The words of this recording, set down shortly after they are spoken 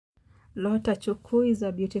Lotachukwu is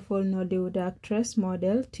a beautiful Nollywood actress,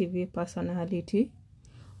 model, TV personality.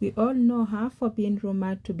 We all know her for being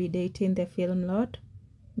rumored to be dating the film lord,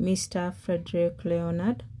 Mr. Frederick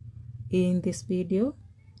Leonard. In this video,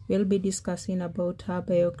 we'll be discussing about her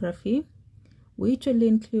biography, which will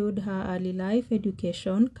include her early life,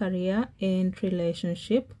 education, career, and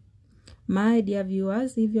relationship. My dear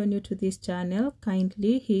viewers, if you're new to this channel,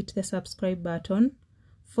 kindly hit the subscribe button.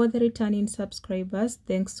 For the returning subscribers,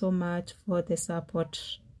 thanks so much for the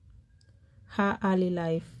support. Her early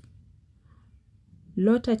life.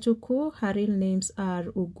 Lotachukwu, her real names are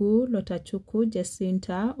Ugu Lotachukwu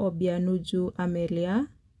Jacinta Obianuju Amelia.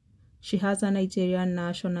 She has a Nigerian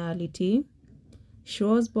nationality. She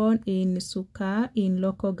was born in Nsukka in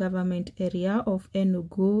local government area of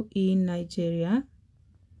Enugu in Nigeria.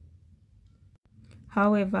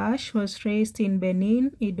 However, she was raised in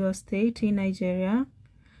Benin, Edo State in Nigeria.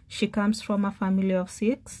 She comes from a family of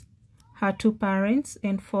 6, her 2 parents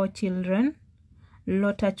and 4 children.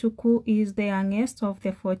 Lotachukwu is the youngest of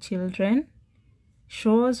the 4 children. She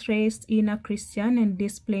was raised in a Christian and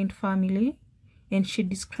disciplined family, and she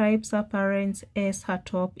describes her parents as her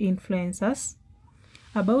top influencers.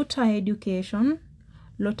 About her education,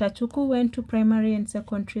 Lotachukwu went to primary and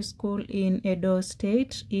secondary school in Edo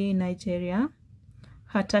State in Nigeria.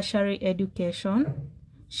 Her tertiary education,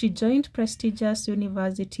 she joined prestigious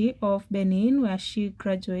University of Benin, where she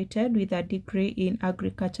graduated with a degree in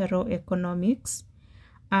agricultural economics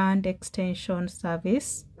and extension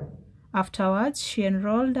service. Afterwards, she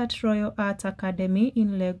enrolled at Royal Art Academy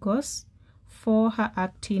in Lagos for her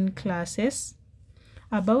acting classes.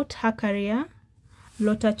 About her career,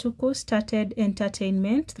 Lotachukwu started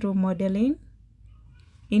entertainment through modeling.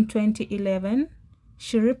 In 2011,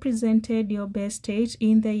 she represented Yobe State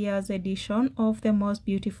in the year's edition of The Most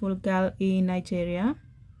Beautiful Girl in Nigeria.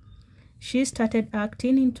 She started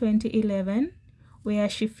acting in 2011, where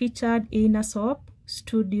she featured in a soap,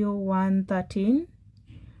 Studio 113.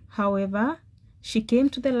 However, she came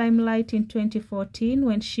to the limelight in 2014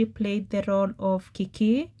 when she played the role of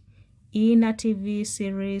Kiki in a TV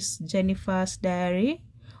series, Jennifer's Diary,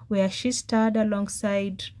 where she starred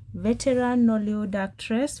alongside veteran Nollywood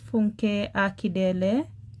actress Funke Akindele.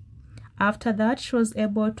 After that, she was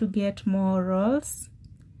able to get more roles.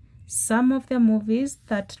 Some of the movies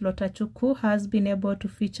that Lotachukwu has been able to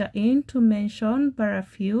feature in, to mention but a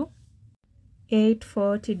few: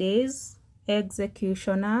 840 Days,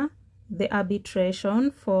 Executioner, The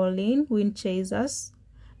Arbitration, Falling, Wind Chasers,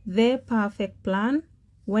 The Perfect Plan,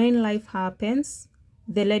 When Life Happens,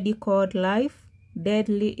 The Lady Called Life,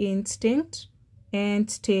 Deadly Instinct,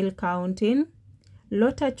 and Still Counting.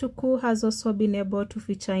 Lotachukwu has also been able to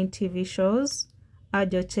feature in TV shows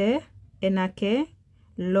Ajoche, Enake,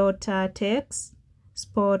 Lotatex,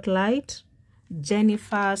 Spotlight,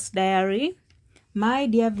 Jennifer's Diary. My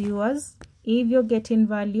dear viewers, if you're getting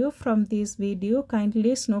value from this video,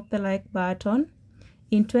 kindly snoop the like button.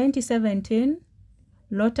 In 2017,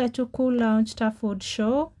 Lotachukwu launched her food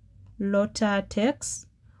show, Lotatex,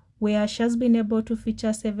 where she has been able to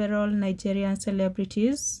feature several Nigerian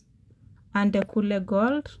celebrities: Andekule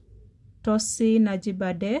Gold, Tosi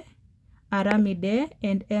Najibade, Aramide,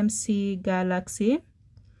 and MC Galaxy.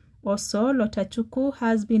 Also, Lotachukwu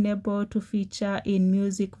has been able to feature in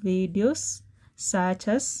music videos such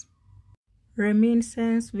as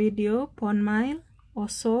Reminiscence video, Pon Mile.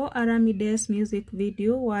 Also, Aramide's music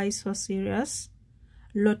video, Why So Serious.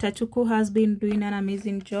 Lotachukwu has been doing an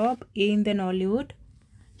amazing job in the Nollywood.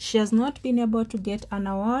 She has not been able to get an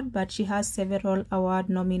award, but she has several award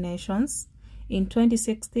nominations. In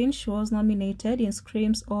 2016, she was nominated in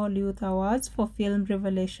Scream's All Youth Awards for Film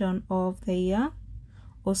Revelation of the Year.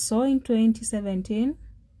 Also in 2017,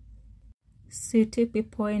 City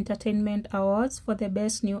People Entertainment Awards for the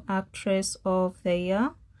Best New Actress of the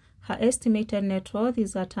Year. Her estimated net worth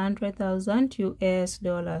is at $100,000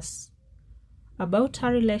 US. About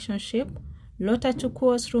her relationship, Lotachukwu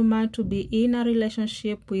was rumored to be in a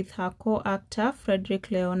relationship with her co-actor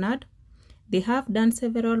Frederick Leonard. They have done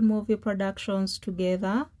several movie productions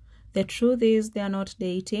together. The truth is they are not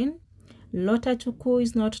dating. Lotachukwu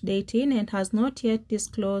is not dating and has not yet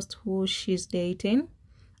disclosed who she's dating.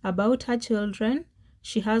 About her children,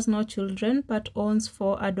 she has no children but owns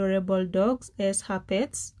 4 adorable dogs as her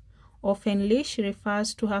pets. Oftenly, she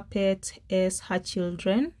refers to her pets as her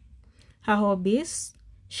children. Her hobbies: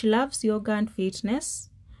 she loves yoga and fitness.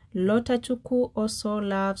 Lotachukwu also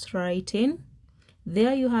loves writing.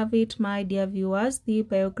 There you have it, my dear viewers, the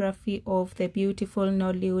biography of the beautiful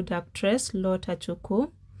Nollywood actress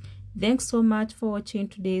Lotachukwu. Thanks so much for watching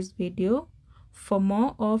today's video. For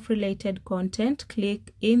more of related content,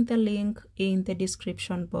 click in the link in the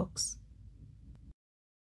description box.